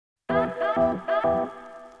Hi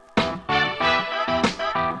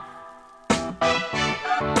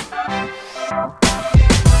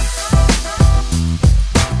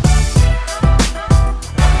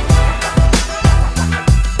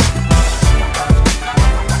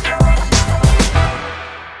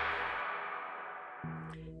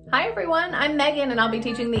everyone, I'm Megan and I'll be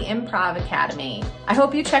teaching the Improv Academy. I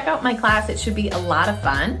hope you check out my class. It should be a lot of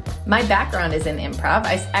fun. My background is in improv.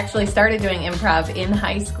 I actually started doing improv in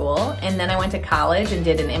high school and then I went to college and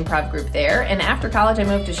did an improv group there. And after college I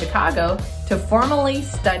moved to Chicago to formally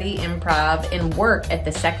study improv and work at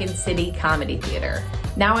the Second City Comedy Theater.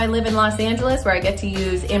 Now I live in Los Angeles where I get to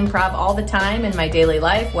use improv all the time in my daily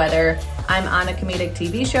life, whether I'm on a comedic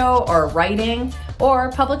TV show or writing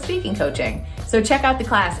or public speaking coaching. So check out the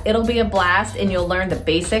class. It'll be a blast and you'll learn the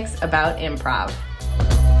basics about improv.